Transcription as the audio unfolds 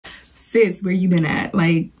Sis, where you been at?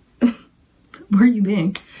 Like, where you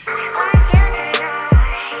been?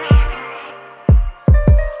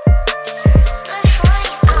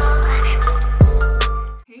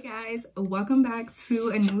 Hey guys, welcome back to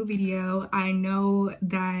a new video. I know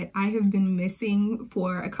that I have been missing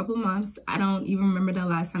for a couple months. I don't even remember the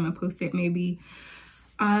last time I posted. Maybe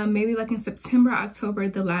like in September, October,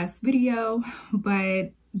 the last video.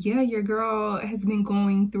 But yeah, your girl has been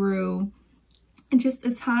going through just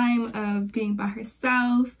a time of being by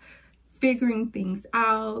herself, figuring things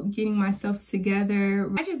out, getting myself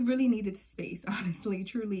together. I just really needed space, honestly,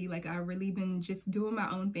 truly. Like, I really been just doing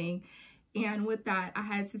my own thing. And with that, I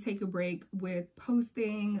had to take a break with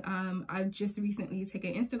posting. I've just recently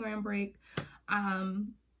taken an Instagram break.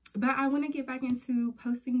 But I want to get back into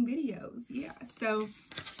posting videos. Yeah, so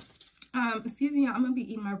excuse me, I'm gonna be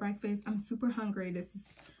eating my breakfast. I'm super hungry. This is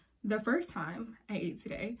the first time I ate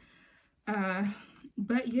today.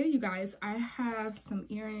 But yeah, you guys, I have some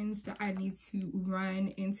errands that I need to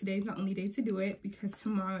run, and today's the only day to do it because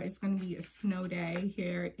tomorrow is going to be a snow day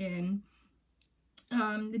here in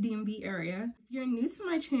the DMV area. If you're new to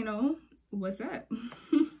my channel, what's up?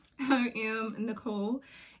 I am Nicole,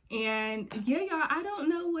 and yeah, y'all, I don't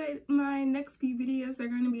know what my next few videos are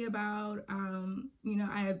going to be about. You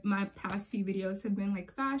know, my past few videos have been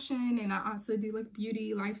like fashion, and I also do like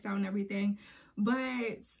beauty, lifestyle, and everything,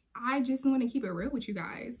 but I just want to keep it real with you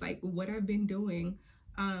guys, like what I've been doing,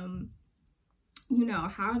 you know,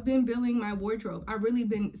 how I've been building my wardrobe. I've really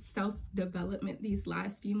been self-development these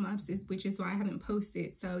last few months, which is why I haven't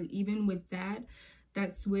posted. So even with that,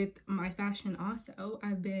 that's with my fashion also.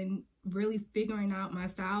 I've been really figuring out my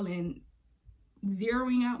style and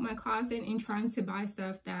zeroing out my closet and trying to buy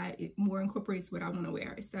stuff that it more incorporates what I want to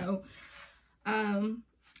wear. So,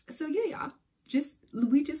 so yeah, y'all,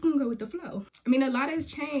 we just gonna go with the flow. I mean, a lot has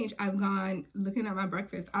changed. I've gone, looking at my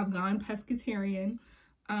breakfast, I've gone pescatarian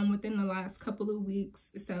within the last couple of weeks.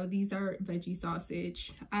 So these are veggie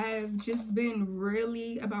sausage. I've just been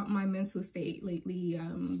really about my mental state lately,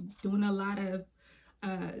 doing a lot of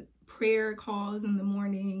prayer calls in the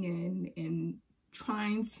morning and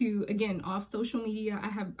trying to, again, off social media.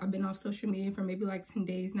 I've been off social media for maybe like 10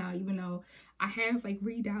 days now, even though I have like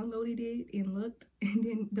re-downloaded it and looked and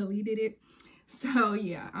then deleted it. So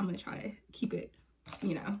yeah, I'm gonna try to keep it,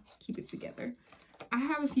 you know, keep it together. I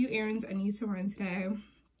have a few errands I need to run today.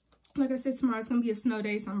 Like I said, tomorrow's gonna be a snow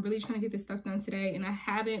day, so I'm really trying to get this stuff done today. And I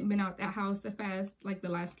haven't been out that house the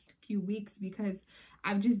last few weeks because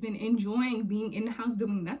I've just been enjoying being in the house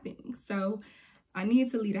doing nothing. So I need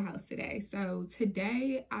to leave the house today. So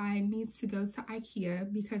today I need to go to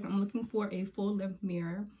IKEA because I'm looking for a full-length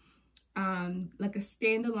mirror, like a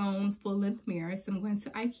standalone full-length mirror. So I'm going to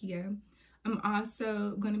IKEA. I'm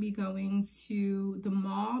also going to be going to the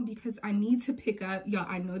mall because I need to pick up, y'all,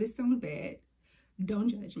 I know this sounds bad, don't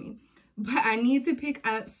judge me, but I need to pick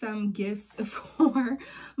up some gifts for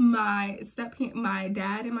my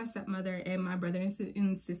dad and my stepmother and my brother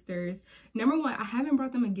and sisters. Number one, I haven't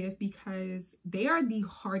brought them a gift because they are the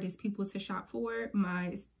hardest people to shop for.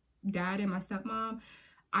 My dad and my stepmom,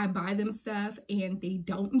 I buy them stuff and they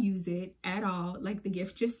don't use it at all. Like, the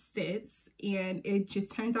gift just sits and it just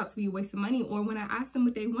turns out to be a waste of money. Or when I ask them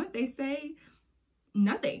what they want, they say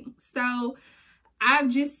nothing. So I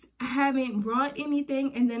haven't brought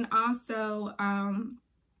anything. And then also,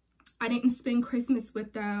 I didn't spend Christmas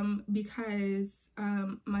with them because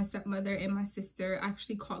my stepmother and my sister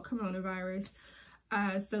actually caught coronavirus.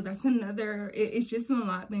 So that's another, it's just been a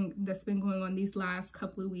lot that's been going on these last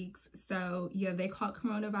couple of weeks. So yeah, they caught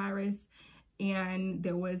coronavirus, and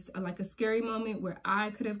there was like a scary moment where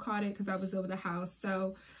I could have caught it because I was over the house.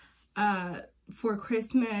 So for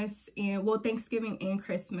Christmas and, well, Thanksgiving and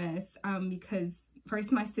Christmas, because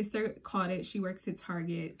first my sister caught it. She works at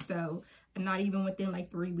Target. So not even within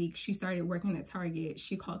like 3 weeks, she started working at Target.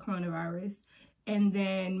 She caught coronavirus. And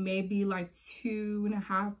then maybe like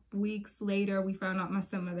 2.5 weeks later, we found out my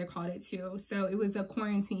stepmother caught it too. So it was a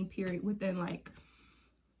quarantine period within like,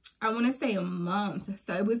 I want to say a month.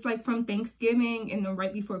 So it was like from Thanksgiving and then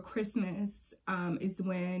right before Christmas is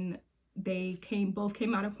when they both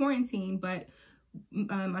came out of quarantine. But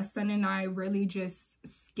my son and I really just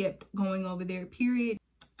skipped going over there, period.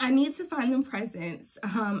 I need to find them presents.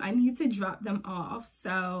 I need to drop them off.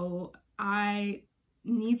 So I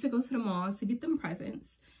need to go to the mall to get them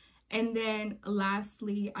presents. And then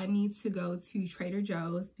lastly, I need to go to Trader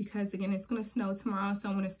Joe's because, again, it's going to snow tomorrow. So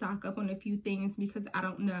I want to stock up on a few things because I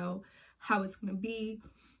don't know how it's going to be.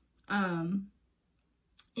 And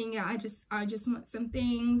yeah, I just want some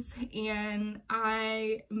things. And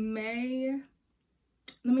I may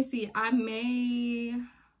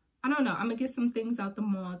I don't know, I'm gonna get some things out the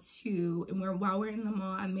mall too, and while we're in the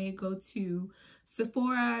mall, I may go to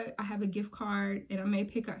Sephora. I have a gift card, and I may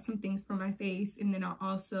pick up some things for my face, and then I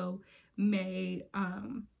also may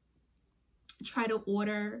try to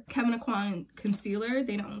order Kevyn Aucoin concealer.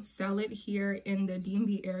 They don't sell it here in the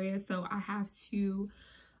DMV area, so I have to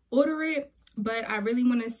order it. But I really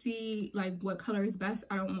want to see like what color is best.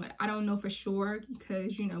 I don't know for sure,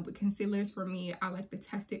 because you know, with concealers, for me, I like to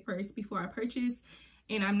test it first before I purchase,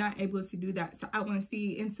 and I'm not able to do that. So I want to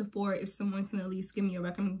see in Sephora if someone can at least give me a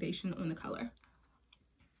recommendation on the color.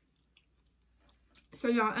 So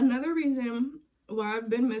y'all, another reason why I've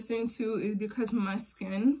been missing too is because of my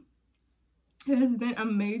skin. It has been a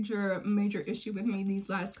major issue with me these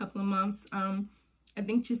last couple of months. I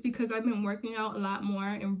think just because I've been working out a lot more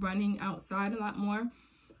and running outside a lot more,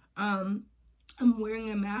 I'm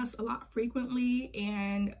wearing a mask a lot frequently,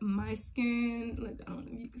 and my skin, like, I don't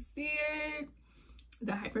know if you can see it,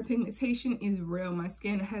 the hyperpigmentation is real. My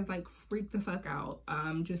skin has like freaked the fuck out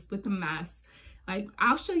just with the mask. Like,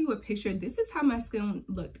 I'll show you a picture. This is how my skin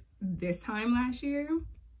looked this time last year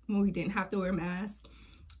when we didn't have to wear masks.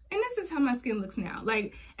 And this is how my skin looks now.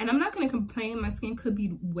 Like, and I'm not going to complain. My skin could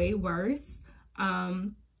be way worse.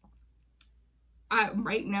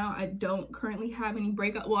 Right now, I don't currently have any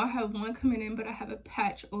breakout. Well, I have one coming in, but I have a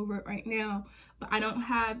patch over it right now. But I don't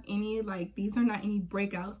have any, like, these are not any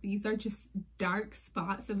breakouts. These are just dark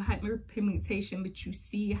spots of hyperpigmentation. But you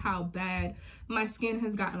see how bad my skin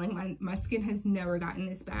has gotten. Like, my skin has never gotten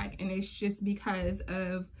this bad. And it's just because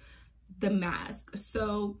of the mask.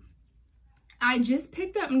 So I just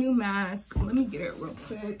picked up new mask. Let me get it real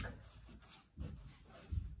quick.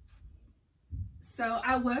 So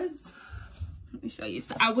let me show you.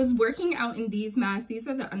 So I was working out in these masks. These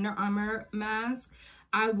are the Under Armour masks.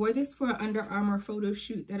 I wore this for an Under Armour photo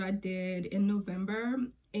shoot that I did in November.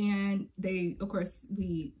 And of course,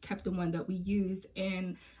 we kept the one that we used.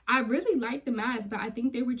 And I really liked the mask, but I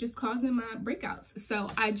think they were just causing my breakouts. So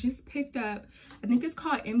I just picked up, I think it's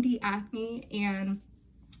called MD Acne. And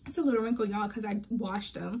it's a little wrinkle, y'all, because I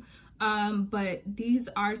washed them. But these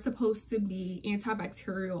are supposed to be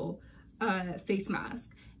antibacterial face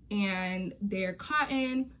mask, and they're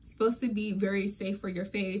cotton, supposed to be very safe for your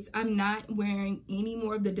face. I'm not wearing any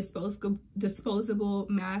more of the disposable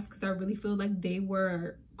masks because I really feel like they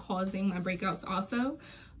were causing my breakouts also.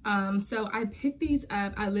 So I picked these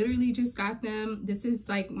up. I literally just got them. This is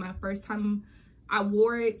like my first time. I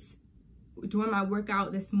wore it during my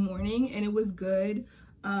workout this morning, and it was good.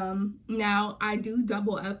 Now I do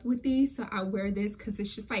double up with these, so I wear this because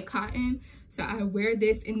it's just like cotton. So I wear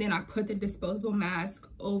this, and then I put the disposable mask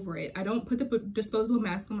over it. I don't put the disposable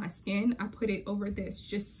mask on my skin. I put it over this,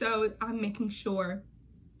 just so I'm making sure,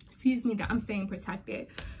 excuse me, that I'm staying protected.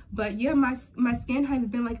 But yeah, my skin has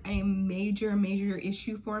been like a major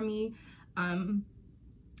issue for me.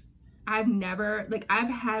 I've never, like, I've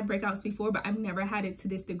had breakouts before, but I've never had it to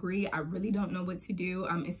this degree. I really don't know what to do.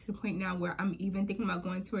 It's to the point now where I'm even thinking about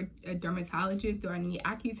going to a dermatologist. Do I need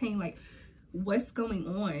Accutane? Like, what's going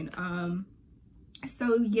on?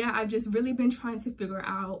 So yeah, I've just really been trying to figure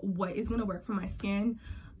out what is going to work for my skin.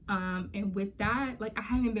 And with that, like, I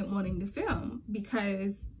haven't been wanting to film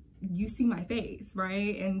because you see my face,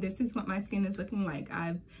 right? And this is what my skin is looking like.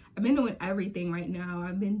 I've been doing everything right now.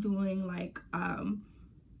 I've been doing like,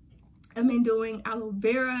 I've been doing aloe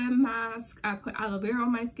vera mask. I put aloe vera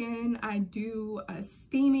on my skin. I do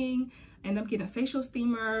steaming, end up getting a facial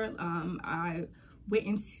steamer.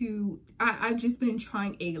 I've just been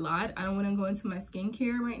trying a lot. I don't want to go into my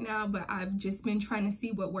skincare right now, but I've just been trying to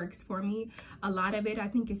see what works for me. A lot of it, I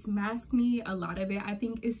think, is maskne. A lot of it, I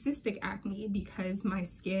think, is cystic acne, because my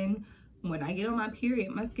skin, when I get on my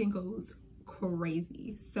period, my skin goes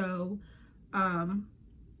crazy. So,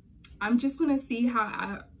 I'm just gonna see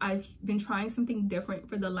how I've been trying something different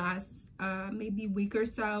for the last maybe week or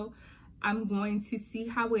so. I'm going to see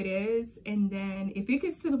how it is, and then if it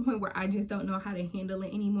gets to the point where I just don't know how to handle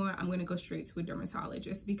it anymore, I'm gonna go straight to a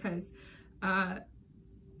dermatologist, because I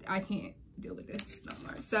can't deal with this no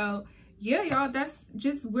more. So yeah, y'all, that's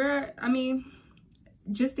just where, I mean,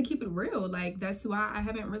 just to keep it real, like, that's why I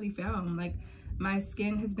haven't really filmed. Like, my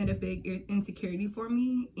skin has been a big insecurity for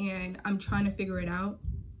me, and I'm trying to figure it out.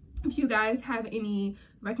 If you guys have any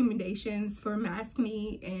recommendations for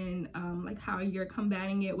maskne and like how you're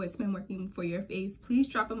combating it, what's been working for your face, please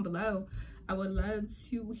drop them below. I would love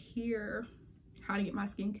to hear how to get my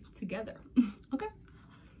skin together. Okay.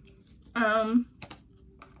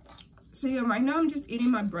 So yeah, right now I'm just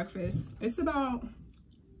eating my breakfast. It's about,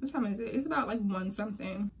 what time is it? It's about like 1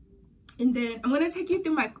 something. And then I'm gonna take you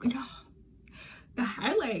through my, the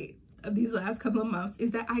highlight of these last couple of months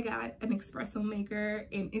is that I got an espresso maker,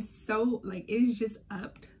 and it's so like, it's just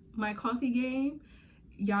upped my coffee game.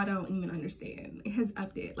 Y'all don't even understand. It has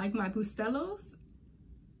upped it. Like my Bustelos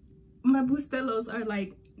are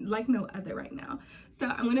like no other right now. So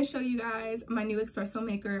I'm gonna show you guys my new espresso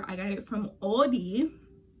maker. I got it from Aldi,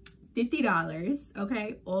 $50.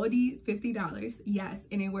 Okay, Aldi, $50. Yes,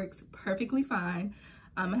 and it works perfectly fine.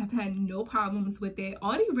 I have had no problems with it.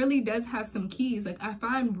 Aldi really does have some keys. Like, I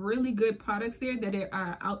find really good products there that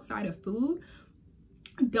are outside of food.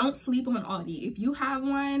 Don't sleep on Aldi. If you have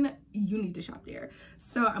one, you need to shop there.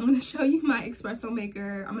 So I'm going to show you my espresso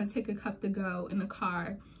maker. I'm going to take a cup to go in the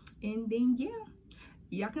car. And then, yeah,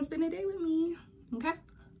 y'all can spend a day with me. Okay?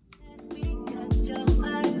 Let's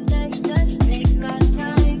just take our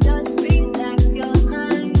time. Just relax your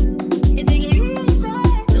mind. It's a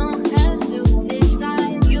don't have to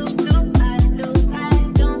decide. You do, I do,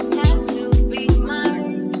 I don't have to be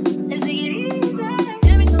mine. Let's take it easy.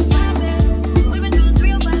 Tell me some fire. We've been through the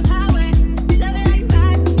 305 highway. Love it how you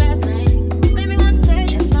ride the fast lane. Let me want to say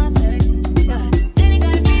that's my thing. Then it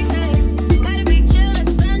gotta be there. Gotta be chill like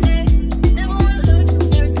Sunday. Never wanna look too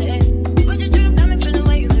Thursday. But your drip got me feeling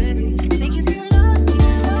way you ready. Make you feel lucky.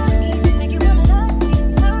 Make you wanna love me.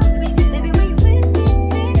 Baby, when you with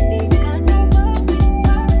me, got no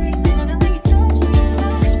worries. I love it when you touch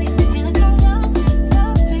me. Feeling so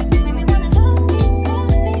lovely. Make me wanna love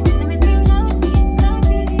me. Let me feel lucky.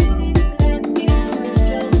 Let me put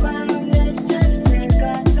your vibe. Let's just take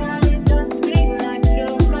our time. Don't speak like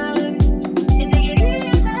you're mine. And take it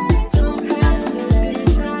easy. Don't have to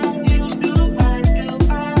decide. You do, I do,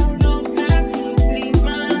 I don't have to be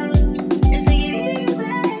mine. And take it easy.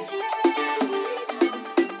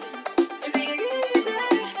 And take it easy.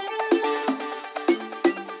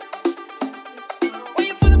 When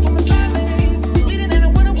you pull up on the sideways, leaning in a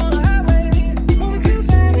one-on-one highway, moving too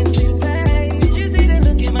fast and too fast. You see the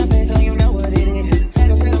look in my face, so you know what it is.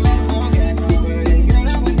 Title said I'm at home, got no words. Girl, I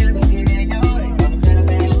would never get in your way. Title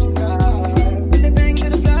said let you go. Put the thing to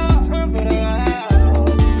the floor, run for the ride.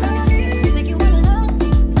 Make you wanna love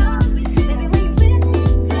me. Baby, when you with me,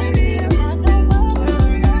 baby, I got no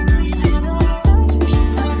worries. I love it when you touch me.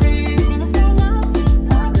 Feeling so lovely.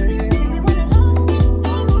 Make me wanna talk.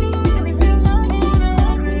 Let me feel lovely.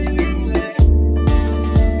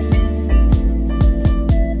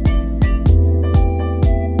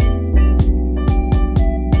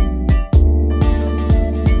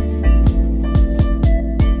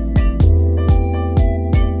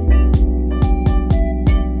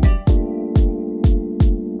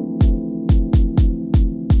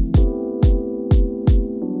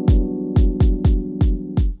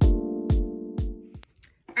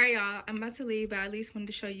 Alright, y'all, I'm about to leave, but I at least wanted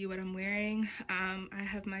to show you what I'm wearing. I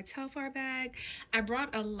have my Telfar bag. I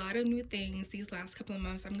brought a lot of new things these last couple of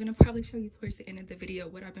months. I'm gonna probably show you towards the end of the video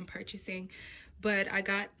what I've been purchasing, but I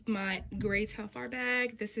got my gray Telfar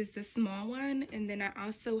bag. This is the small one, and then I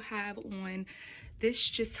also have on this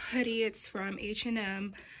just hoodie. It's from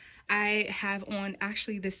H&M. I have on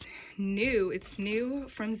actually this it's new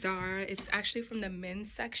from Zara. It's actually from the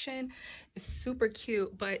men's section. It's super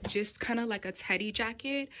cute, but just kind of like a teddy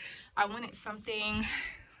jacket. I wanted something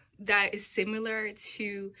that is similar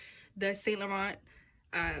to the Saint Laurent,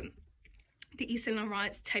 the Yves Saint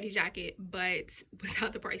Laurent teddy jacket, but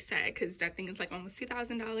without the price tag, because that thing is like almost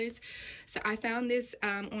 $2,000. So I found this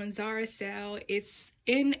on Zara sale. It's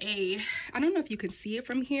in a, I don't know if you can see it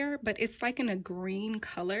from here, but it's like in a green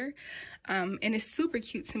color, and it's super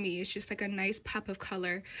cute to me. It's just like a nice pop of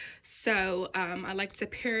color. So I like to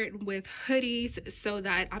pair it with hoodies so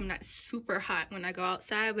that I'm not super hot when I go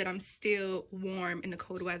outside, but I'm still warm in the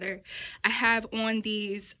cold weather. I have on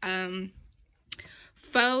these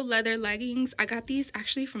faux leather leggings. I got these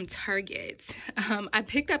actually from Target. I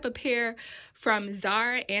picked up a pair from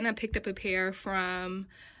Zara, and I picked up a pair from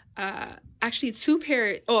actually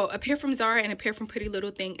a pair from Zara and a pair from Pretty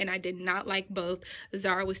Little Thing, and I did not like both.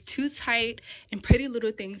 Zara was too tight and Pretty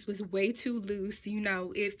Little Things was way too loose. You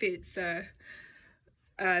know, if it's a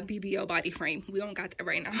BBL body frame, we don't got that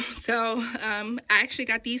right now. So I actually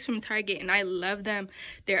got these from Target, and I love them.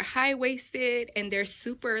 They're high-waisted and they're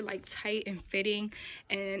super like tight and fitting,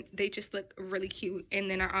 and they just look really cute. And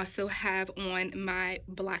then I also have on my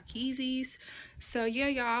black Yeezys. So yeah,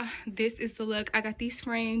 y'all, this is the look. I got these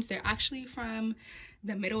frames. They're actually from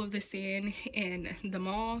the middle of the stand in the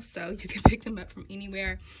mall, so you can pick them up from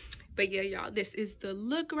anywhere. But yeah, y'all, this is the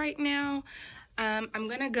look right now. I'm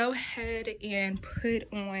gonna go ahead and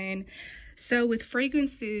put on, so with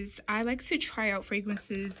fragrances, I like to try out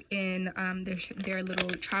fragrances in their little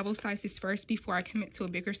travel sizes first before I commit to a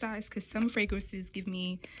bigger size, because some fragrances give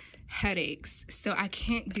me headaches, so I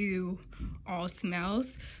can't do all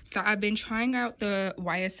smells. So I've been trying out the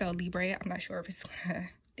YSL Libre. I'm not sure if it's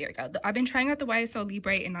there we go. I've been trying out the YSL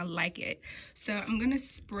Libre and I like it. So I'm gonna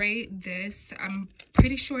spray this. I'm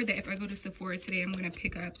pretty sure that if I go to Sephora today, I'm gonna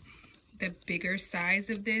pick up the bigger size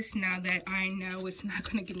of this now that I know it's not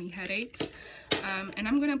gonna give me headaches. And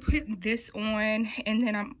I'm gonna put this on, and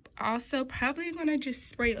then I'm also probably gonna just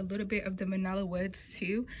spray a little bit of the Vanilla Woods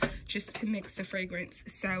too, just to mix the fragrance.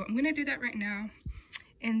 So I'm gonna do that right now,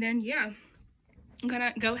 and then yeah, I'm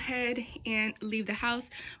gonna go ahead and leave the house.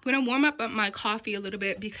 I'm gonna warm up my coffee a little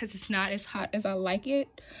bit because it's not as hot as I like it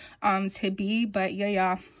to be. But yeah,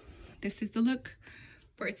 y'all, this is the look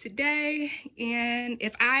for today. And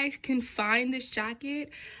if I can find this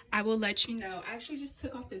jacket, I will let you know. I actually just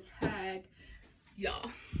took off the tag,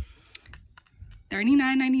 y'all.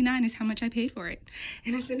 $39.99 is how much I paid for it,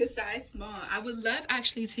 and it's in a size small. I would love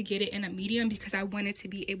actually to get it in a medium because I wanted to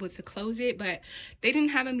be able to close it, but they didn't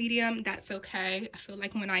have a medium. That's okay. I feel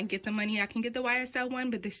like when I get the money, I can get the YSL one,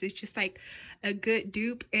 but this is just like a good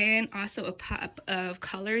dupe and also a pop of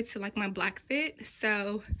color to like my black fit.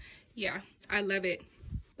 So yeah, I love it.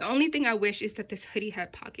 The only thing I wish is that this hoodie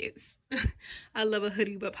had pockets. I love a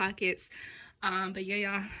hoodie with pockets. But yeah,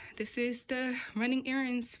 y'all, this is the running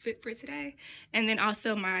errands fit for today, and then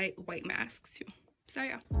also my white masks too. So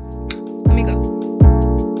yeah, let me go.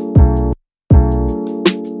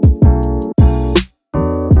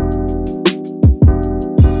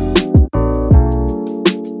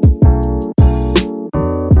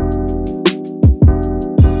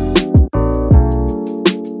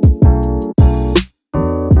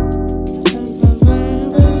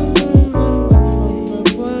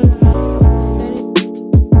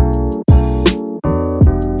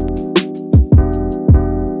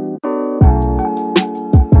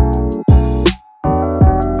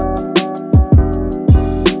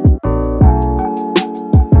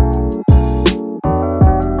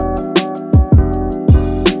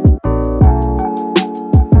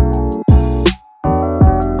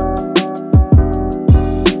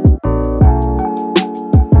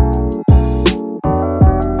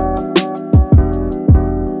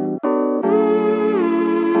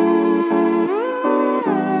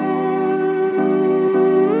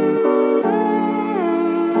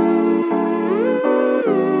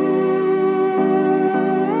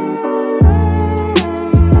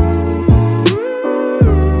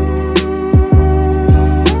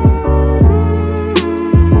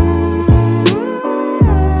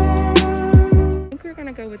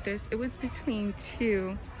 This, it was between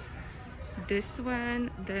two. This one,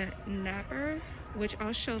 the Napper, which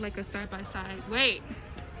I'll show like a side-by-side. Wait,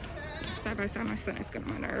 side-by-side, my son is getting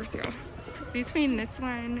on my nerves, y'all. It's between this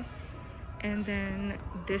one and then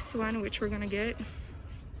this one, which we're gonna get.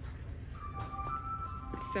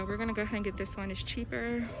 So we're gonna go ahead and get this one. It's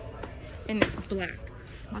cheaper and it's black.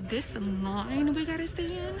 Now this line we gotta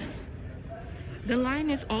stay in, the line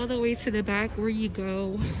is all the way to the back where you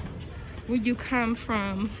go, where you come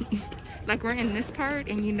from. Like we're in this part,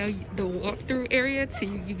 and you know the walk-through area till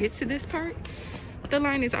you get to this part, the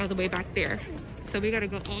line is all the way back there. So we gotta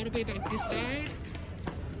go all the way back this side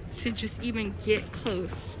to just even get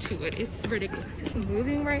close to it. It's ridiculous. I'm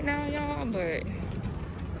moving right now, y'all, but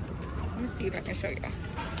let me see if I can show y'all.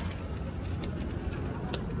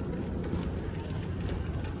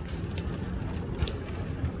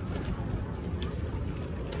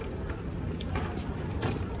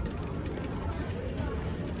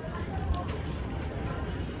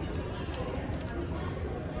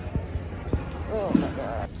 Oh my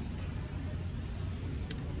God.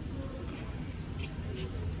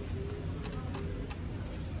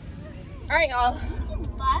 All right, y'all.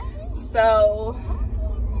 So,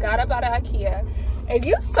 got up out of IKEA. If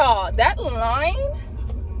you saw that line,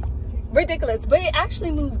 ridiculous, but it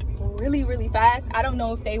actually moved really, really fast. I don't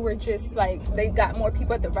know if they were just like, they got more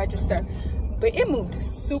people at the register, but it moved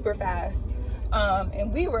super fast.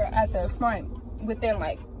 And we were at the front within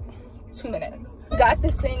like 2 minutes. Got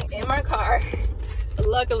this thing in my car.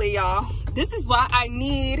 Luckily, y'all, this is why I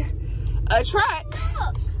need a truck.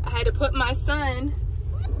 I had to put my son.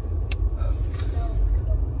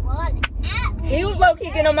 He was low-key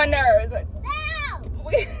getting on my nerves.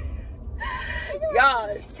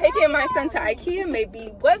 Y'all, taking my son to IKEA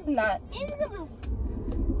maybe was not.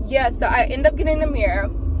 Yeah, so I ended up getting a mirror.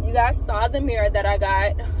 You guys saw the mirror that I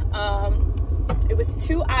got. It was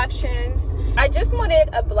 2 options. I just wanted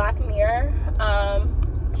a black mirror.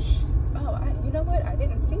 You know what? I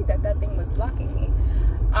didn't see that thing was blocking me.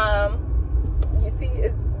 You see,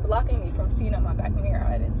 it's blocking me from seeing on my back mirror.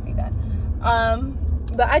 I didn't see that.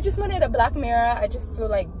 But I just wanted a black mirror. I just feel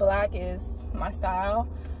like black is my style.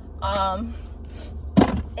 And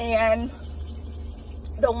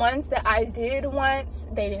the ones that I did want,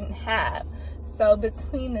 they didn't have. So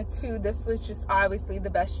between the two, this was just obviously the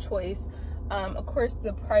best choice. Of course,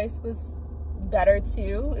 the price was better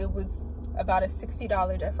too. It was about a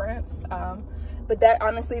 $60 difference. But that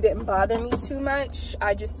honestly didn't bother me too much.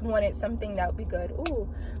 I just wanted something that would be good. Ooh,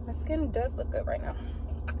 my skin does look good right now.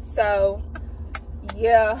 So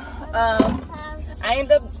yeah, I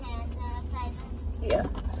ended up, yeah.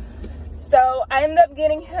 So I ended up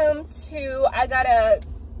getting him I got a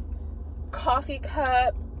coffee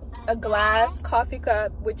cup, a glass coffee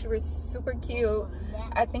cup, which was super cute.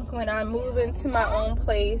 I think when I move into my own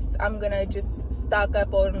place, I'm gonna just stock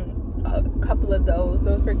up on a couple of those.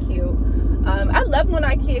 Those were cute. I love going to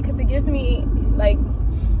IKEA because it gives me, like,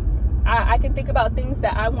 I can think about things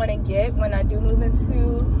that I want to get when I do move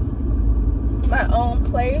into my own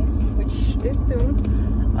place, which is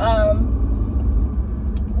soon.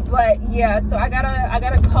 But yeah, so I got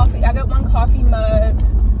a coffee. I got one coffee mug.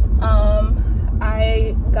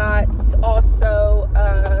 I got also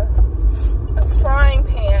a frying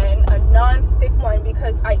pan, a non-stick one,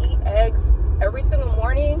 because I eat eggs every single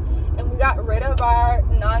morning, and we got rid of our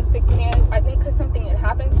non-stick pans, I think because something had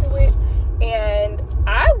happened to it, and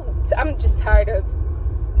I'm just tired of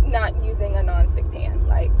not using a non-stick pan,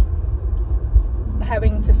 like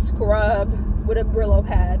having to scrub with a Brillo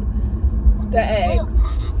pad the eggs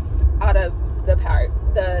out of the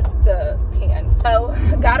pan. So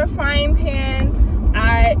I got a frying pan.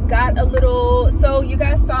 I got a little, so you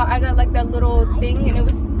guys saw I got like that little thing, and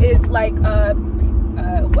it's like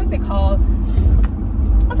what's it called?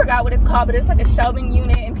 I forgot what it's called, but it's like a shelving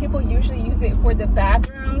unit, and people usually use it for the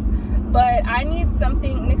bathrooms. But I need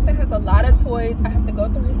something. Nixon has a lot of toys. I have to go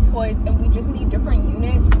through his toys, and we just need different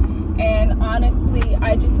units. And honestly,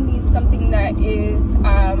 I just need something that is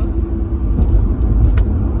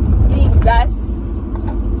the best,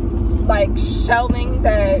 like, shelving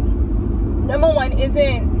that, number one,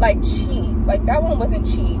 isn't like cheap. Like, that one wasn't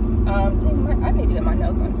cheap. I need to get my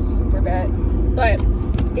nails done super bad, but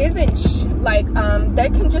isn't like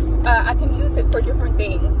that can just I can use it for different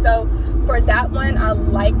things. So for that one, I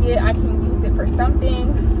like it. I can use it for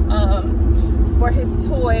something, for his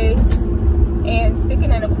toys, and stick it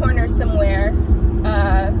in a corner somewhere.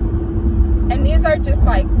 And these are just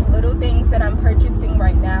like little things that I'm purchasing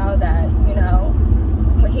right now that, you know,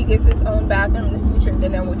 when he gets his own bathroom in the future,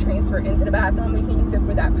 then it will transfer into the bathroom. We can use it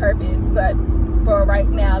for that purpose. But for right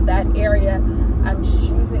now, that area, I'm just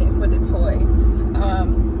using it for the toys.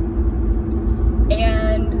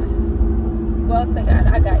 And what else I got?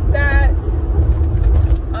 I got that.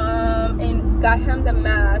 And got him the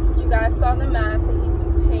mask. You guys saw the mask that he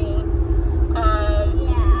can paint.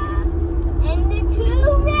 Yeah. And the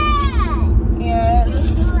two reds. And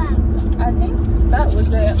I think that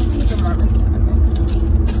was it. Keep in my receipt. Okay.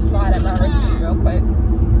 Slide at my receipt real quick.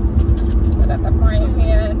 So I got the frying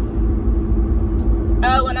pan.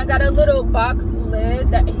 Oh, and I got a little box lid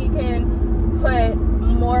that he can put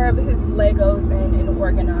more of his Legos in and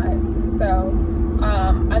organize. So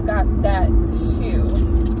I got that too.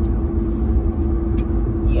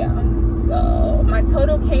 Yeah, so my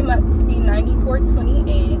total came up to be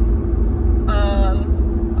 $94.28.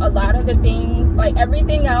 A lot of the things, like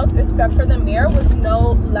everything else except for the mirror, was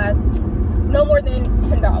no more than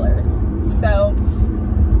 $10. So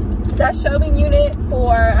that shelving unit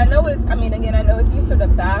for, I know it's used for the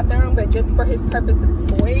bathroom, but just for his purpose of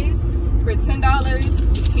toys, for $10,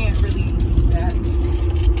 you can't really do that.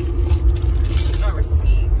 My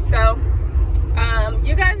receipt. So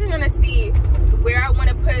you guys are gonna see where I want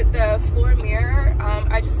to put the floor mirror.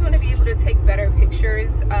 I just want to be able to take better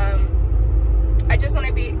pictures. I just want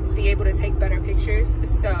to be able to take better pictures.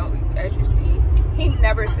 So as you see, he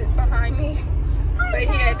never sits behind me, but he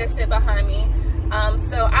had to sit behind me.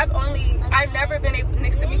 So I've never been able,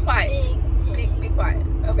 Nixon, be quiet. Be quiet.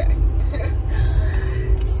 Okay.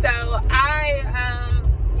 So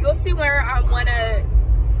you'll see where I want to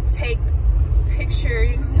take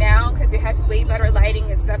pictures now, because it has way better lighting.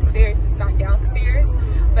 It's upstairs, it's not downstairs,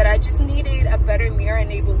 but I just needed a better mirror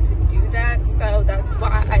and able to do that. So that's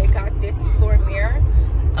why I got this floor mirror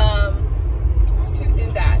to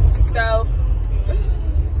do that.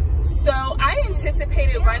 So I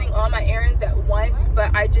anticipated running all my errands at once,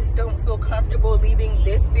 but I just don't feel comfortable leaving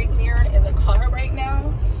this big mirror in the car right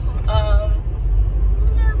now.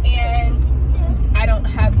 And I don't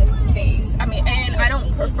have the space. I mean, and I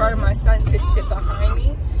don't prefer my son to sit behind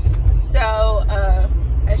me. So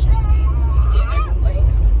as you see,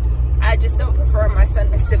 I just don't prefer my son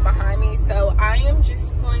to sit behind me. So I am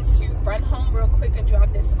just going to run home real quick and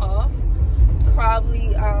drop this off.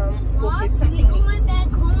 probably we'll get something to eat.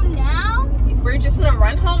 Back home now? We're just gonna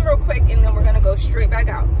run home real quick and then we're gonna go straight back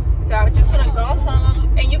out. So I'm just gonna go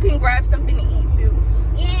home and you can grab something to eat too.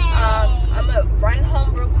 Yeah. I'm gonna run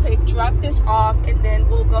home real quick, drop this off, and then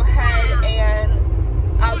we'll go ahead and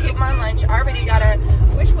I'll get my lunch. I already got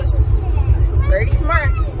which was very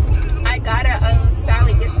smart. I got a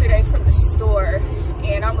salad yesterday from the store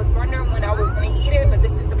and I was wondering when I was gonna eat it, but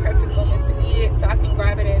this is the perfect moment to eat it so I can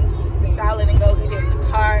grab it in the salad and go eat it in the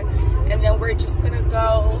car. And then we're just gonna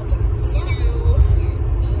go to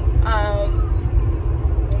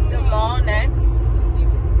the mall next.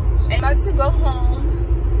 I'm about to go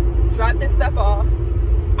home, drop this stuff off.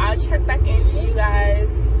 I'll check back into you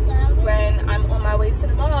guys when I'm on my way to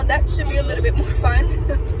the mall. That should be a little bit more fun.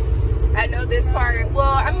 I know this part, well,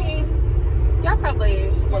 I mean, y'all probably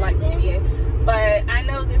would like to see it, but I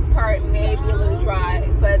know this part may be a little dry,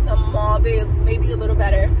 but the mall may be a little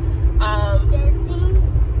better. I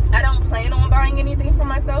don't plan on buying anything for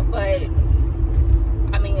myself, but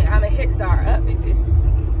I mean, I'm gonna hit Zara up if it's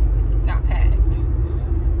not packed.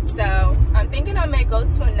 So I'm thinking I may go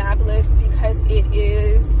to Annapolis because it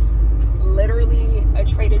is literally a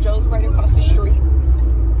Trader Joe's right across the street.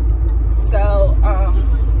 So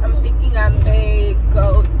I'm thinking I may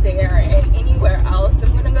go there, and anywhere else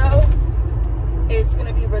I'm gonna go, it's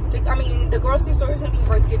gonna be ridiculous. I mean, the grocery store is gonna be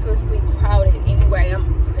ridiculously crowded anyway.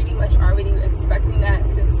 I'm pretty much already expecting that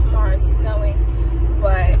since tomorrow's snowing.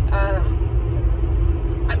 But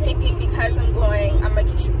I'm thinking because I'm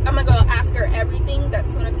gonna go after everything.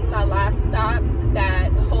 That's gonna be my last stop.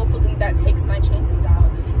 That hopefully that takes my chances out.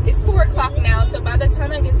 It's 4 o'clock now, so by the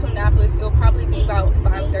time I get to Annapolis, it'll probably be about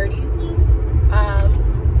 5:30.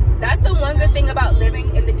 That's the one good thing about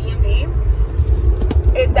living in the DMV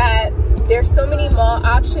is that there's so many mall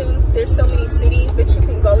options. There's so many cities that you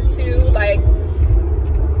can go to. Like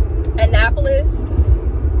Annapolis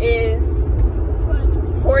is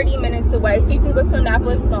 40 minutes away, so you can go to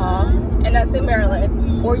Annapolis Mall, and that's in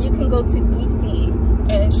Maryland, or you can go to DC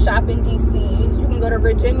and shop in DC. You can go to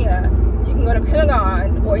Virginia, you can go to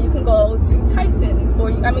Pentagon, or you can go to Tyson's,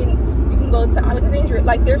 or you can go to Alexandria.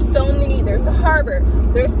 Like there's so many, there's the harbor,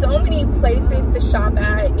 there's so many places to shop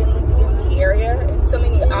at in the DMV area, and so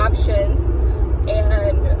many options,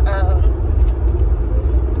 and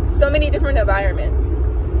so many different environments.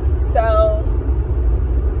 So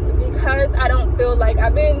because I don't feel like,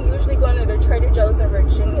 I've been usually going to the Trader Joe's in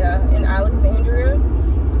Virginia in Alexandria,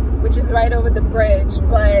 which is right over the bridge,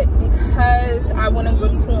 but because I want to go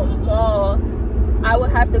to a mall, I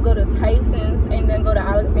would have to go to Tyson's and then go to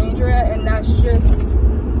Alexandria, and that's just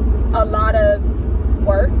a lot of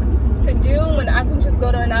work to do when I can just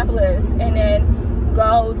go to Annapolis and then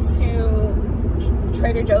go to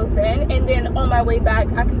Trader Joe's then, and then on my way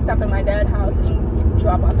back I can stop at my dad's house and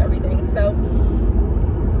drop off everything. So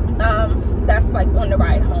that's like on the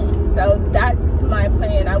ride home. So that's my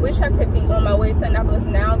plan. I wish I could be on my way to Annapolis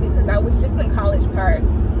now because I was just in College Park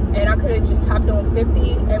and I could have just hopped on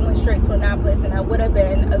 50 and went straight to Annapolis, and I would have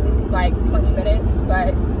been at least like 20 minutes,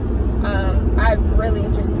 but I really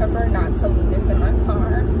just prefer not to leave this in my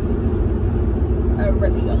car. I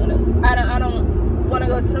really don't want to. I don't want to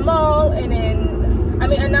go to the mall, and then I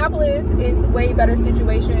mean Annapolis is way better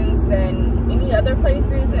situations than any other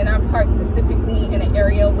places, and I'm parked specifically in an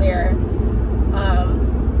area where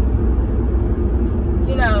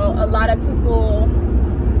you know, a lot of people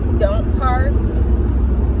don't park,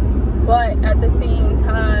 but at the same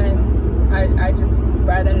time I just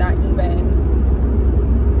rather not even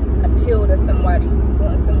appeal to somebody who's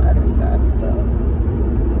on some other stuff. So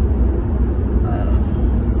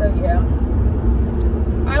yeah,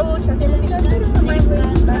 I will check in with you guys later on my way.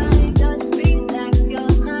 Bye.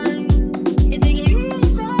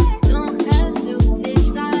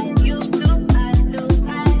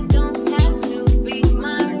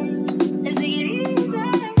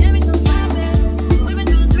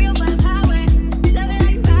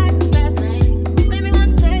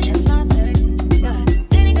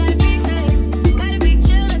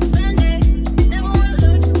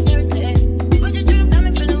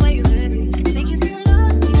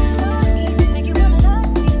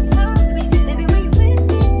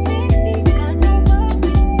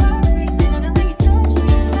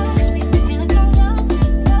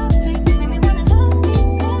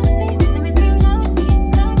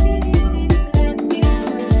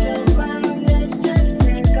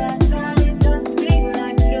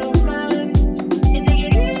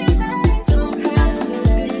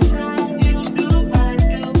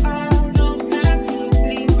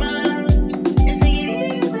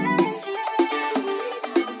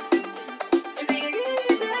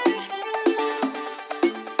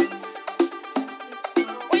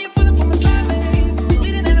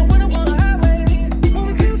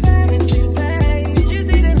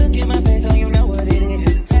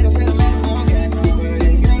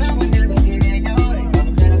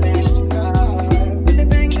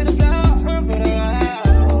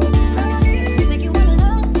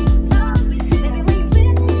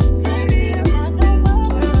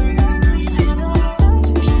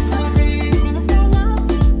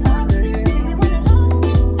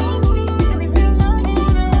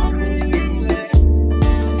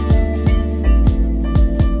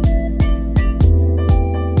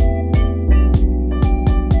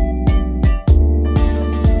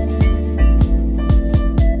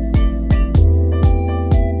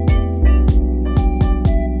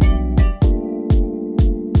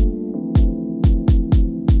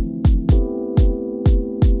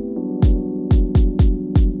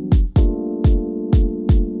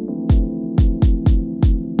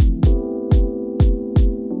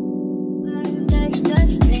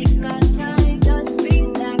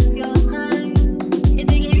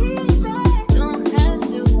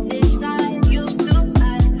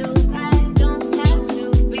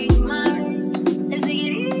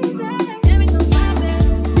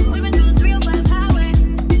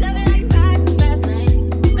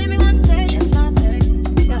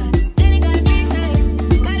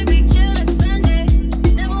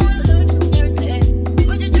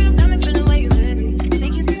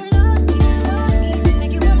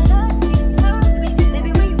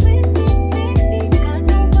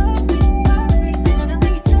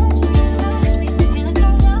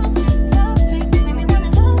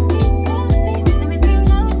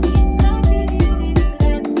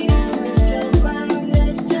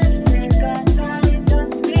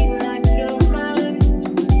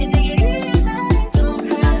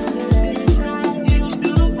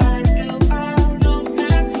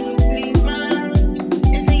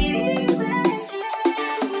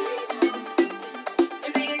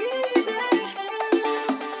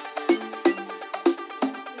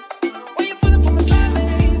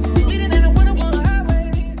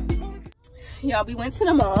 y'all, we went to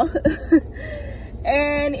the mall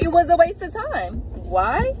and it was a waste of time.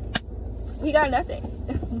 Why? We got nothing.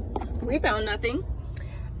 We found nothing.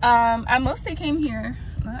 I mostly came here.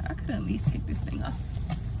 I could at least take this thing off.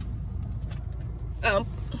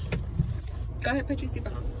 Go ahead, put your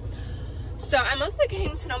seatbelt on. So I mostly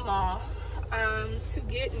came to the mall to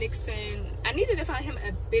get Nixon. I needed to find him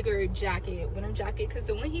a bigger jacket, winter jacket, because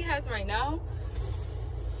the one he has right now,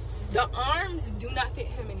 the arms do not fit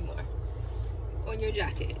him anymore on your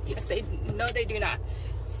jacket. Yes, they do not.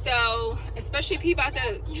 So especially if he about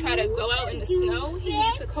to try to go out in the snow, he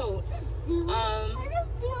needs a coat.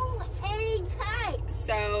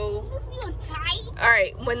 So all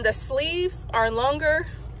right, when the sleeves are longer,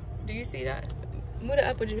 do you see that? Move the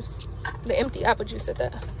apple juice, the empty apple juice at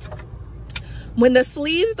that. When the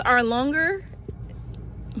sleeves are longer,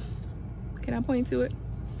 can I point to it?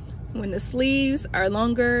 When the sleeves are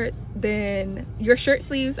longer than your shirt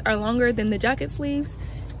sleeves are longer than the jacket sleeves,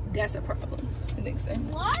 that's a problem.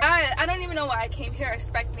 What? I don't even know why I came here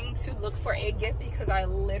expecting to look for a gift, because I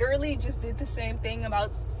literally just did the same thing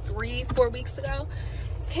about 3-4 weeks ago.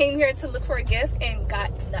 Came here to look for a gift and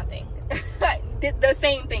got nothing. The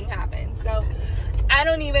same thing happened. So I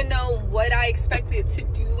don't even know what I expected to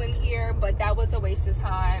do in here, but that was a waste of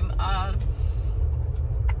time. I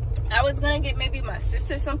was gonna get maybe my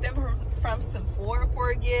sister something from Sephora for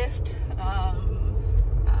a gift. I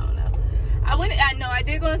don't know. I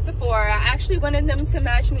did go to Sephora. I actually wanted them to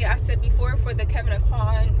match me, I said before, for the Kevin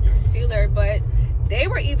Aucoin concealer, but they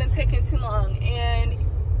were even taking too long, and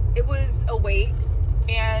it was a wait,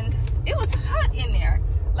 and it was hot in there.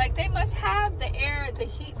 Like, they must have the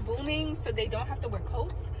heat booming so they don't have to wear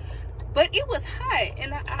coats, but it was hot,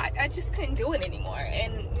 and I just couldn't do it anymore.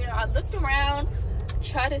 And you know, I looked around,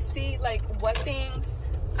 try to see like what things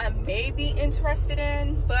I may be interested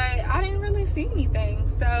in, but I didn't really see anything.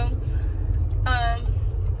 So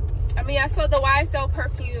I mean, I saw the YSL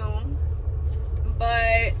perfume,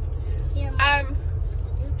 but I'm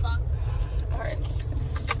all right.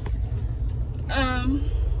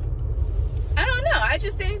 I don't know, I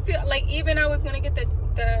just didn't feel like, even I was gonna get the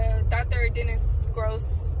Dr. Dennis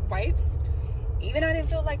Gross wipes, even I didn't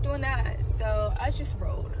feel like doing that, so I just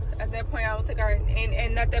rolled. At that point I was like, all right,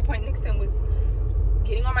 and at that point Nixon was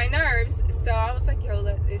getting on my nerves, so I was like, yo,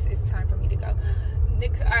 it's time for me to go.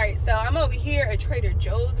 All right, so I'm over here at Trader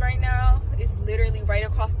Joe's right now. It's literally right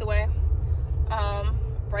across the way,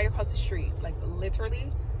 right across the street, like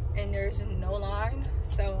literally, and there's no line,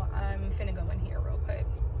 so I'm finna go in here real quick.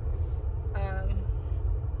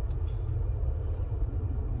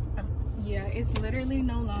 Yeah, it's literally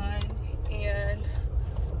no line, and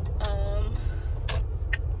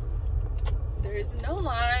there's no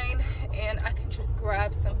line, and I can just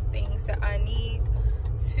grab some things that I need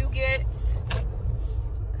to get,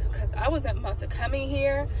 because I wasn't about to come in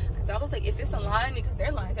here, because I was like, if it's a line, because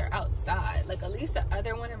their lines are outside. Like, at least the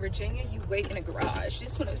other one in Virginia, you wait in a garage.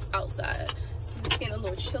 This one is outside. It's getting a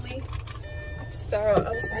little chilly, so I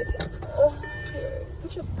was like, oh,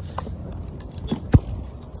 put your...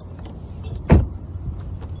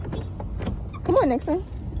 Come on, Nixon.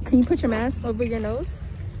 Can you put your mask over your nose?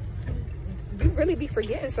 You really be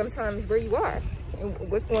forgetting sometimes where you are and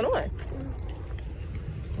what's going on.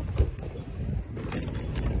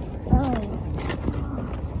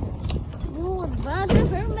 Oh, about to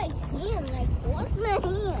hurt my hand. Like, what's my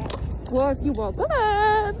hand? Well, if you woke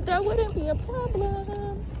up, that wouldn't be a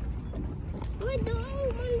problem. But the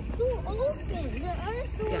one's still open. The other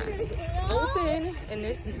store is closed. Open, and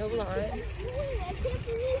there's no line. I can't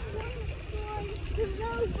believe one store is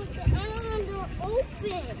closed, but the other ones are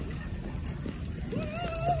open.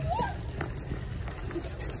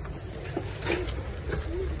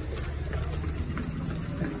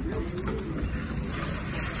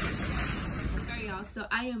 Alright, y'all, so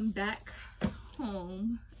I am back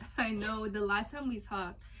home. I know the last time we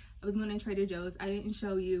talked, I was going to Trader Joe's. I didn't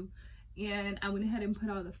show you, and I went ahead and put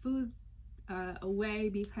all the foods away,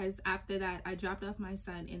 because after that I dropped off my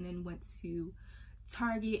son and then went to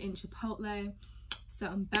Target and Chipotle. So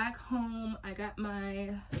I'm back home. I got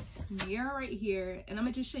my mirror right here, and I'm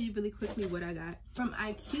gonna just show you really quickly what I got from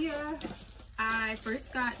IKEA. I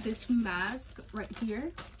first got this mask right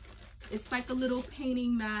here. It's like a little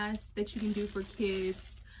painting mask that you can do for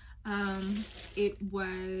kids. It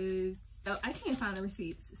was, oh, I can't find the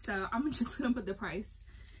receipts, so I'm just gonna put the price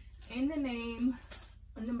and the name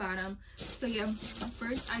on the bottom. So yeah,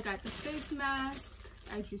 first I got the face mask.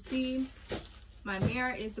 As you see, my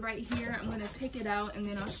mirror is right here. I'm gonna take it out, and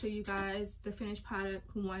then I'll show you guys the finished product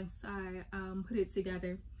once I put it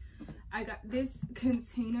together. I got this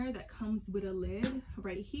container that comes with a lid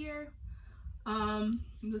right here.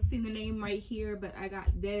 You'll see the name right here, but I got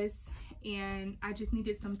this, and I just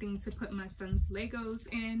needed something to put my son's Legos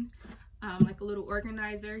in, like a little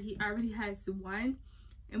organizer. He already has one,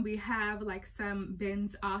 and we have like some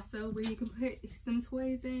bins also where you can put some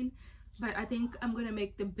toys in, but I think I'm gonna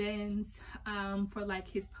make the bins for like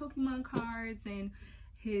his Pokemon cards and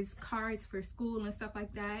his cards for school and stuff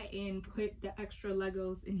like that, and put the extra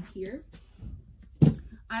Legos in here.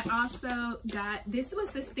 I also got, this was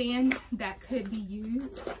the stand that could be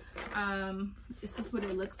used. This is what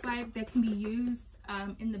it looks like, that can be used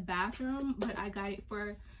in the bathroom, but I got it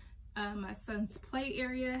for my son's play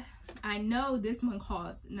area. I know this one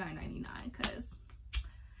costs $9.99 because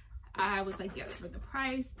I was like, yes, for the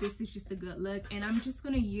price, this is just a good look. And I'm just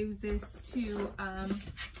gonna use this to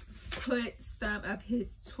put some of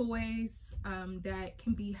his toys that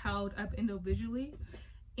can be held up individually,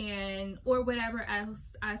 and or whatever else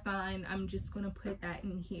I find. I'm just gonna put that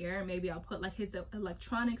in here. Maybe I'll put like his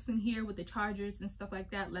electronics in here with the chargers and stuff like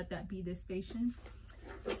that. Let that be the station.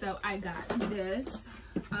 So I got this.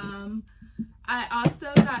 I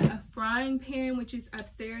also got a frying pan, which is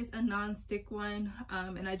upstairs, a non-stick one,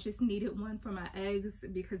 and I just needed one for my eggs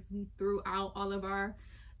because we threw out all of our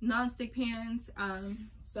non-stick pans,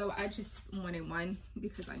 so I just wanted one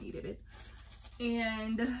because I needed it.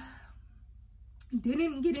 And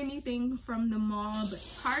didn't get anything from the mall, but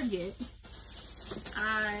Target,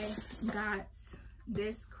 I got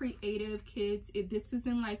this Creative Kids. This was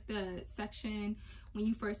in like the section when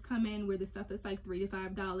you first come in where the stuff is like $3 to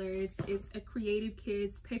 $5. It's a Creative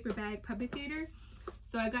Kids paper bag puppet theater.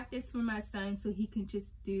 So I got this for my son so he can just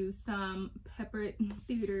do some puppet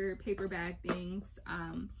theater paper bag things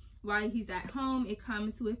while he's at home. It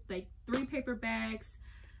comes with like 3 paper bags,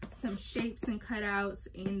 some shapes and cutouts,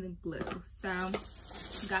 and the glue. So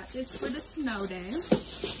got this for the snow day.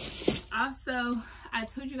 Also, I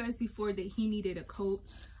told you guys before that he needed a coat.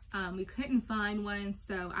 We couldn't find one,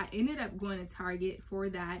 so I ended up going to Target for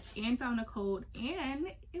that and found a coat, and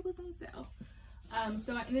it was on sale.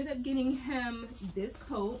 So I ended up getting him this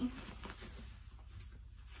coat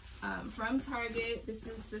from Target. This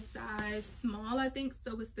is the size small, I think,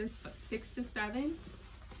 so it's the 6 to 7,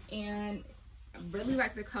 and I really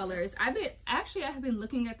like the colors. I have been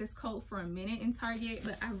looking at this coat for a minute in Target,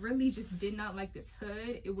 but I really just did not like this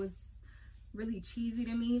hood. It was really cheesy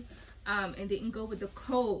to me, and didn't go with the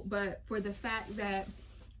coat. But for the fact that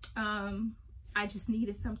I just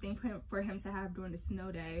needed something for him to have during the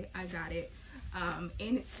snow day, I got it.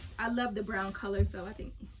 And I love the brown colors, though. I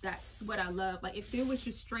think that's what I love. Like if it was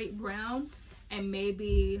just straight brown and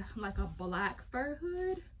maybe like a black fur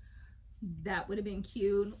hood, that would have been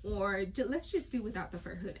cute. Or let's just do without the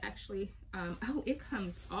fur hood, actually. Oh, it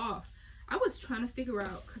comes off. I was trying to figure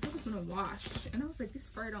out because I was gonna wash, and I was like, this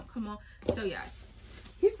fur don't come off. So yes,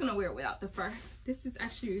 he's gonna wear it without the fur. This is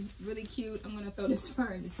actually really cute. I'm gonna throw this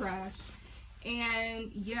fur in the trash.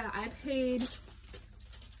 And yeah, I paid,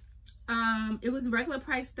 it was regular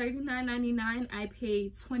price $39.99. I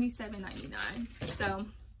paid $27.99. So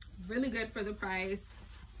really good for the price.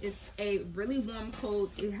 It's a really warm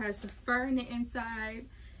coat. It has the fur in the inside,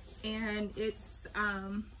 and it's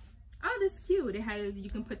oh, that's cute. It has, you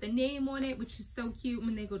can put the name on it, which is so cute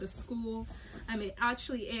when they go to school.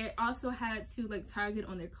 It also had to, like, Target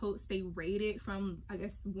on their coats, they rate it from, I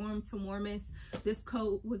guess, warm to warmest. This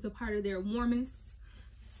coat was a part of their warmest.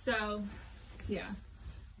 So yeah,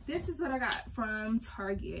 this is what I got from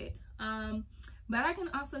Target. But I can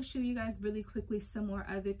also show you guys really quickly some more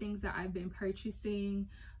other things that I've been purchasing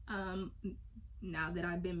now that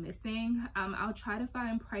I've been missing. I'll try to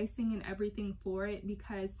find pricing and everything for it,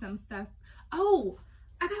 because some stuff, oh,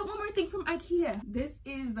 I got one more thing from IKEA. This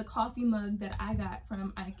is the coffee mug that I got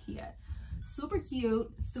from IKEA. Super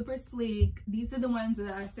cute, super sleek. These are the ones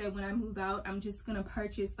that I said when I move out, I'm just gonna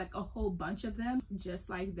purchase like a whole bunch of them, just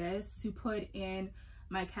like this, to put in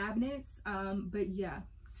my cabinets. But yeah,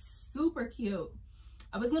 super cute.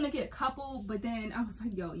 I was gonna get a couple, but then I was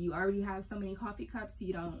like, yo, you already have so many coffee cups,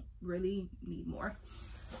 you don't really need more.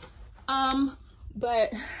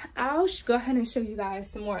 But I'll go ahead and show you guys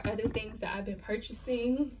some more other things that I've been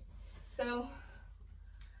purchasing. So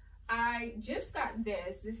I just got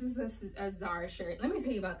this. This is a Zara shirt. Let me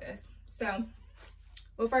tell you about this. So,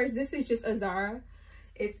 well, first, this is just a Zara.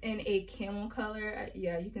 It's in a camel color.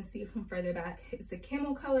 Yeah, you can see it from further back. It's a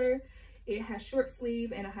camel color. It has short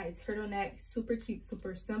sleeve and a high turtleneck. Super cute,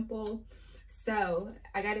 super simple. So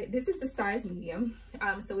I got it. This is a size medium.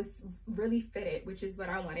 So it's really fitted, which is what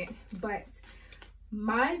I wanted. But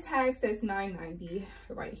my tag says $9.90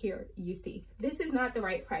 right here. You see, this is not the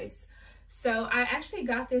right price. So I actually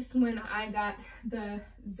got this when I got the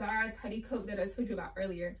Zara hoodie coat that I told you about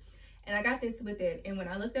earlier. and I got this with it. And when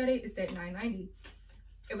I looked at it, it said $9.90.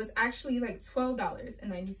 It was actually like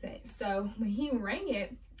 $12.90. So when he rang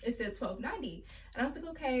it, it said $12.90, and I was like,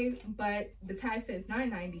 okay, but the tag says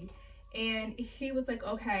 $9.90. And he was like,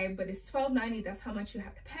 okay, but it's $12.90. That's how much you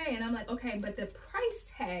have to pay. And I'm like, okay, but the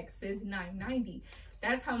price tag says $9.90.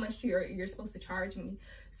 That's how much you're supposed to charge me.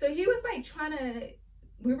 So he was like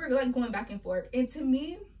we were like going back and forth. And to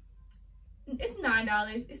me, it's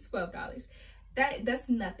 $9, it's $12. That's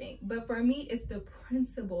nothing. But for me, it's the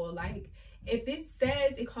principle. Like, if it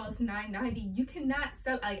says it costs $9.90, you cannot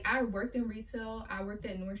sell. Like, I worked in retail, I worked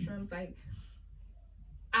at Nordstrom's. Like,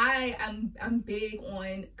 I'm big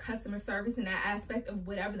on customer service in that aspect of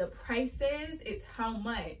whatever the price is, it's how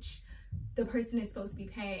much the person is supposed to be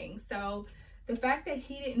paying. So the fact that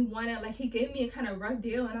he didn't want to, like, he gave me a kind of rough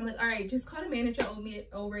deal, and I'm like, all right, just call the manager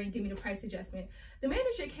over and give me the price adjustment. The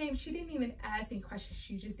manager came, she didn't even ask any questions,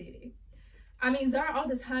 she just did it. I mean, Zara, all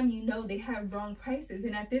the time, you know, they have wrong prices.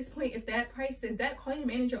 And at this point, if that price is that, call your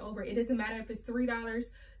manager over. It doesn't matter if it's $3,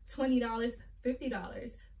 $20,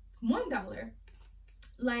 $50, $1.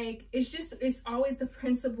 Like, it's always the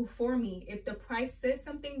principle for me. If the price says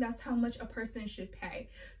something, that's how much a person should pay.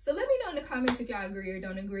 So let me know in the comments if y'all agree or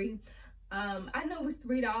don't agree. I know it was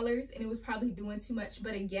 $3 and it was probably doing too much,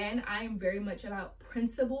 but again, I am very much about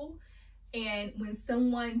principle. And when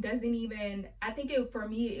someone doesn't even, I think for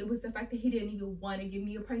me, it was the fact that he didn't even want to give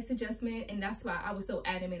me a price adjustment. And that's why I was so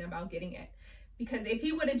adamant about getting it. Because if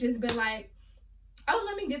he would have just been like, oh,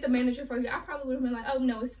 let me get the manager for you, I probably would have been like, oh,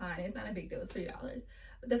 no, it's fine. It's not a big deal. It's $3.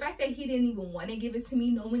 But the fact that he didn't even want to give it to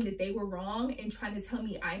me, knowing that they were wrong and trying to tell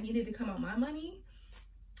me I needed to come out my money,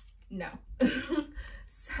 no.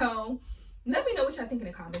 So let me know what y'all think in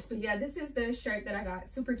the comments. But yeah, this is the shirt that I got.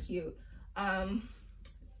 Super cute.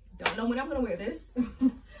 Don't know when I'm gonna wear this.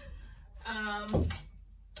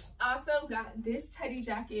 Also got this teddy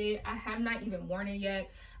jacket. I have not even worn it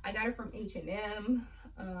yet. I got it from H&M.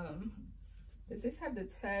 Does this have the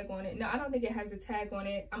tag on it? No, I don't think it has the tag on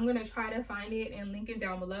it. I'm gonna try to find it and link it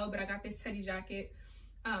down below. But I got this teddy jacket.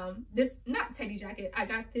 Not teddy jacket. I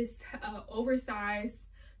got this oversized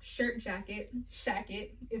shirt jacket.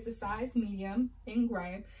 Shacket. It's a size medium in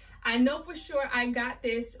gray. I know for sure I got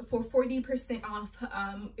this for 40% off.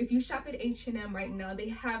 If you shop at H&M right now, they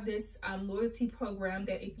have this loyalty program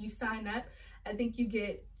that if you sign up, I think you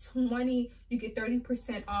get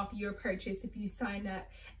 30% off your purchase if you sign up.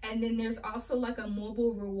 And then there's also like a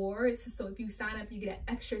mobile rewards. So if you sign up, you get an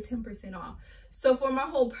extra 10% off. So for my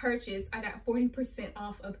whole purchase, I got 40%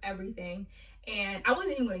 off of everything. And I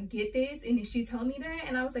wasn't even going to get this. And then she told me that.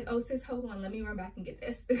 And I was like, oh, sis, hold on. Let me run back and get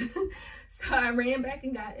this. So I ran back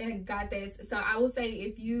and got this. So I will say,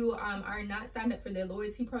 if you are not signed up for their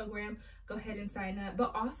loyalty program, go ahead and sign up.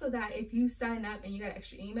 But also that if you sign up and you got an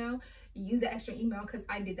extra email, you use the extra email, because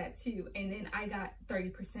I did that too. And then I got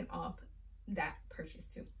 30% off that purchase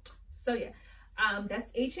too. So yeah, that's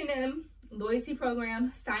H&M loyalty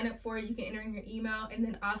program. Sign up for it. You can enter in your email, and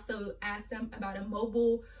then also ask them about a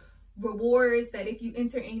mobile rewards that if you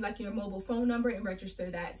enter in like your mobile phone number and register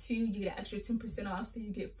that too, you get an extra 10% off. So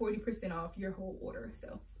you get 40% off your whole order.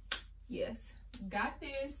 So yes, got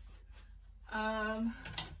this.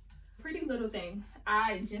 Pretty little thing.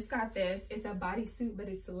 I just got this. It's a bodysuit, but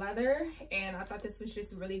it's leather, and I thought this was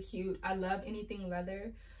just really cute. I love anything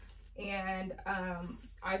leather, and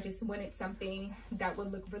I just wanted something that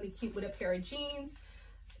would look really cute with a pair of jeans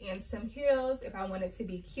and some heels if I wanted to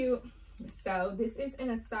be cute. So this is in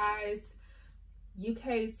a size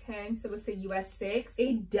UK 10, so it's a US 6.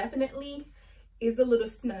 It definitely is a little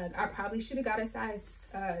snug. I probably should have got a size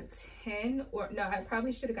 10, or no, I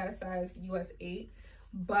probably should have got a size US 8.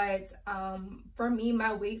 But for me,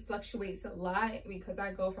 my weight fluctuates a lot because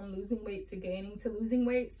I go from losing weight to gaining to losing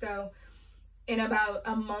weight. So in about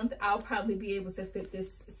a month, I'll probably be able to fit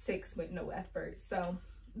this 6 with no effort. So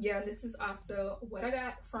yeah, this is also what I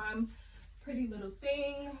got from Pretty Little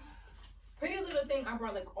Thing. Pretty Little Thing, I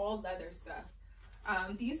brought like all leather stuff.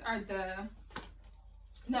 These are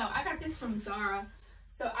I got this from Zara.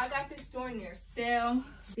 So I got this during their sale.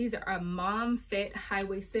 These are a mom fit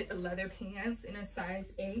high-waisted leather pants in a size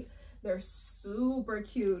 8. They're super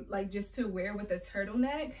cute, like just to wear with a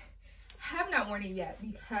turtleneck. Have not worn it yet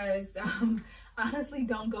because honestly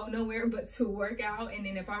don't go nowhere but to work out. And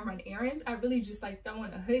then if I run errands, I really just like throw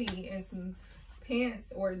on a hoodie and some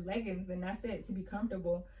pants or leggings, and that's it, to be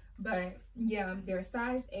comfortable. But yeah, they're a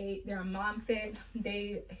size 8. They're a mom fit.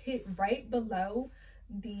 They hit right below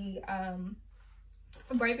the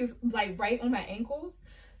right on my ankles.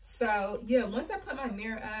 So yeah, once I put my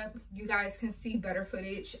mirror up, you guys can see better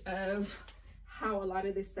footage of how a lot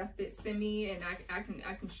of this stuff fits in me, and I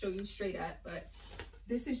can show you straight up. But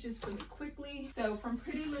this is just really quickly. So from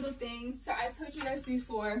Pretty Little Things, so I told you guys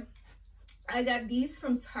before, I got these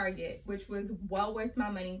from Target, which was well worth my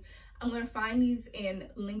money. I'm gonna find these and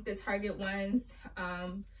link the Target ones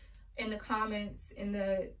in the comments.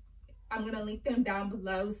 I'm gonna link them down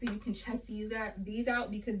below so you can check these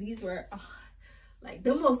out because these were like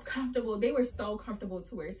the most comfortable. They were so comfortable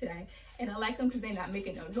to wear today, and I like them because they're not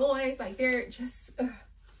making no noise. Like, they're just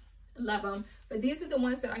love them. But these are the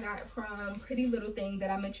ones that I got from Pretty Little Thing that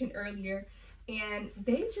I mentioned earlier, and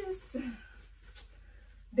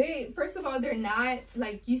first of all, they're not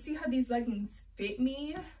like, you see how these leggings fit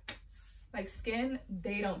me like skin?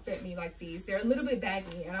 They don't fit me like these. They're a little bit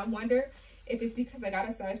baggy, and I wonder if it's because I got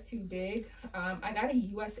a size too big. I got a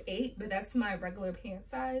US 8, but that's my regular pant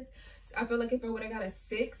size. So I feel like if I would have got a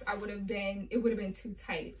 6, it would have been too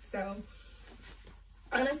tight. So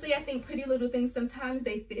honestly, I think Pretty Little Things, sometimes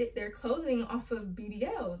they fit their clothing off of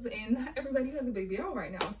BBLs, and not everybody has a BBL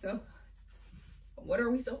right now. So what are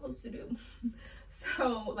we supposed to do?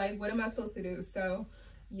 So like, what am I supposed to do? So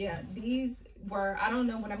yeah, these were, I don't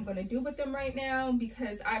know what I'm gonna do with them right now,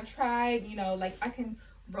 because I've tried, you know, like I can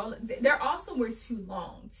roll it. They're also were too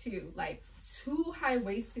long too, like too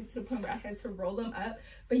high-waisted to the point where I had to roll them up.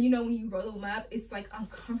 But you know, when you roll them up, it's like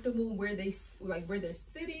uncomfortable where they're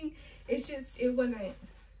sitting. It's just, it wasn't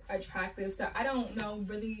attractive. So I don't know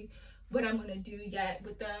really what I'm gonna do yet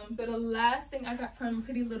with them. But the last thing I got from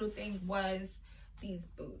Pretty Little Thing was these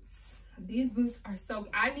boots. These boots are so,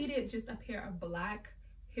 I needed just a pair of black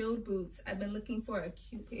heeled boots. I've been looking for a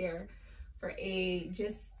cute pair for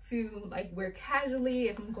just to like wear casually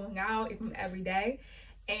if I'm going out, if I'm every day.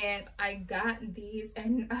 And I got these,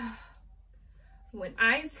 and when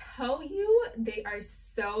I tell you, they are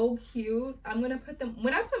so cute. I'm gonna put them,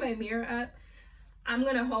 when I put my mirror up, I'm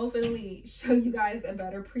gonna hopefully show you guys a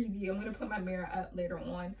better preview. I'm gonna put my mirror up later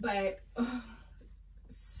on, but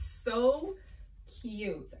so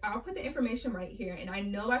cute. I'll put the information right here, and I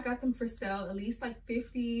know I got them for sale, at least like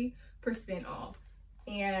 50% off.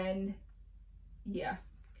 And yeah,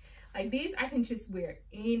 like these I can just wear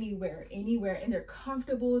anywhere, and they're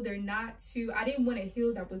comfortable. They're not too, I didn't want a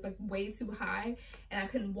heel that was like way too high and I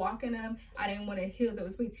couldn't walk in them. I didn't want a heel that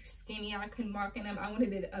was way too skinny and I couldn't walk in them. I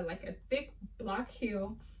wanted it like a thick block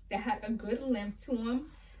heel that had a good length to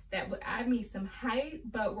them, that would add me some height,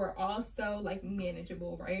 but were also like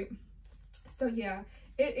manageable, right? So yeah,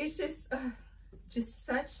 it's just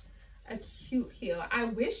such a cute heel. I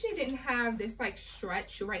wish it didn't have this like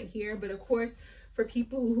stretch right here, but of course for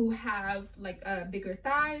people who have like bigger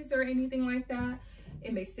thighs or anything like that,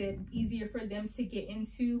 it makes it easier for them to get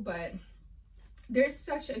into. But they're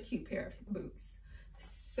such a cute pair of boots,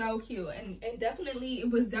 so cute, and definitely,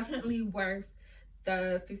 it was definitely worth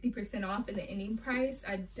the 50% off and the ending price.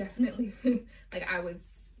 I definitely like, I was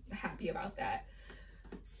happy about that.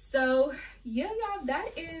 So yeah, y'all,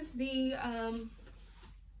 that is the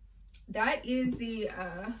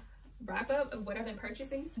wrap up of what I've been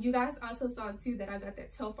purchasing. You guys also saw too that I got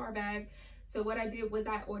that Telfar bag. So what I did was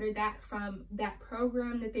I ordered that from that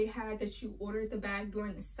program that they had, that you ordered the bag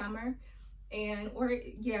during the summer. And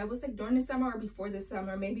yeah, it was like during the summer or before the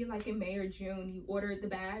summer, maybe like in May or June, you ordered the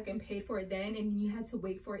bag and paid for it then, and you had to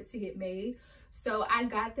wait for it to get made. So I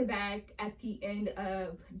got the bag at the end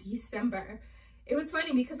of December. It was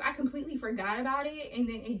funny because I completely forgot about it, and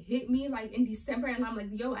then it hit me like in December, and I'm like,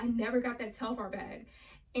 yo, I never got that Telfar bag.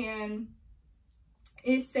 And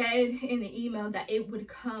it said in the email that it would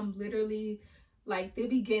come literally like the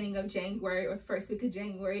beginning of January or the first week of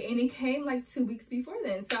January, and it came like 2 weeks before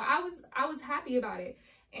then. So I was happy about it.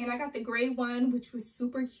 And I got the gray one, which was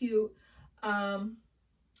super cute. Let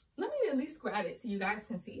me at least grab it so you guys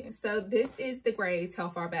can see it. So this is the gray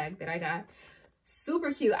Telfar bag that I got.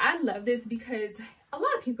 Super cute. I love this because a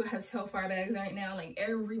lot of people have Telfar bags right now. Like,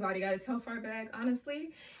 everybody got a Telfar bag,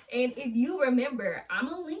 honestly. And if you remember, I'm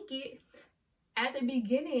gonna link it at the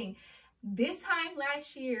beginning. This time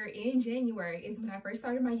last year in January is when I first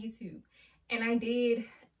started my YouTube, and I did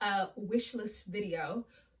a wish list video.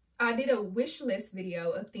 I did a wish list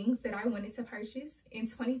video of things that I wanted to purchase in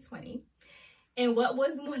 2020. And what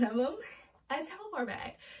was one of them? A Telfar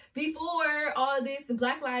bag. Before all this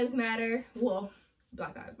Black Lives Matter, well,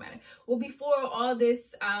 before all this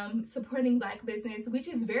supporting Black business, which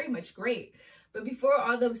is very much great, but before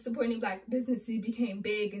all the supporting Black businesses became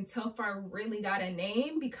big and Telfar really got a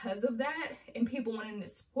name because of that, and people wanted to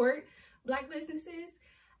support Black businesses,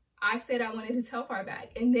 I said I wanted a Telfar bag.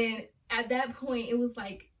 And then at that point, it was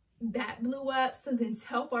like that blew up, so then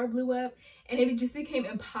Telfar blew up, and it just became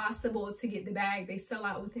impossible to get the bag. They sell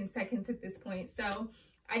out within seconds at this point. So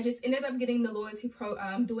I just ended up getting the loyalty pro,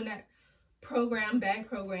 doing that bag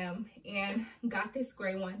program, and got this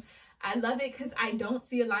gray one. I love it because I don't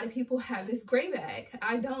see a lot of people have this gray bag.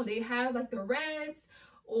 I don't. They have like the reds,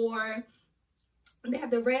 or they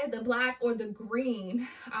have the red, the black, or the green.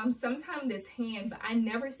 Sometimes the tan, but I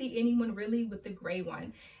never see anyone really with the gray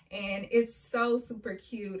one. And it's so super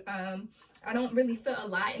cute. I don't really fit a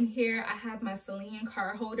lot in here. I have my Celine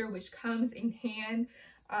card holder, which comes in hand.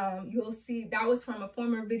 You'll see that was from a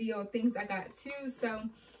former video of things I got too. So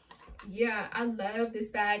yeah, I love this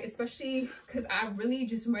bag, especially because I really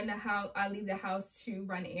just run the house. I leave the house to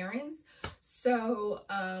run errands. So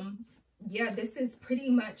yeah, this is pretty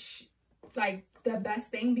much like the best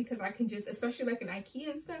thing, because I can just, especially like in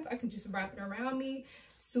IKEA and stuff, I can just wrap it around me.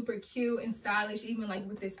 Super cute and stylish. Even like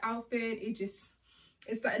with this outfit,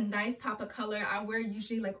 it's a nice pop of color. I wear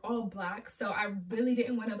usually like all black, so I really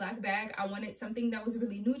didn't want a black bag. I wanted something that was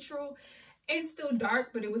really neutral and still dark,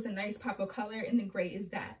 but it was a nice pop of color, and the gray is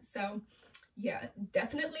that. So yeah,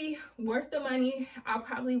 definitely worth the money. I'll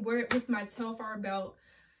probably wear it with my Telfar belt,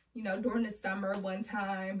 you know, during the summer one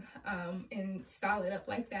time, and style it up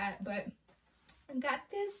like that. But I got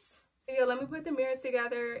this. Yeah, let me put the mirrors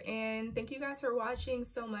together, and thank you guys for watching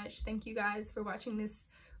so much. Thank you guys for watching this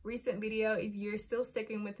recent video. If you're still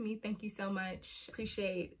sticking with me, thank you so much.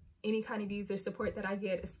 Appreciate any kind of views or support that I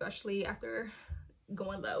get, especially after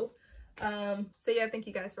going low. So yeah, thank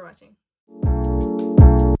you guys for watching.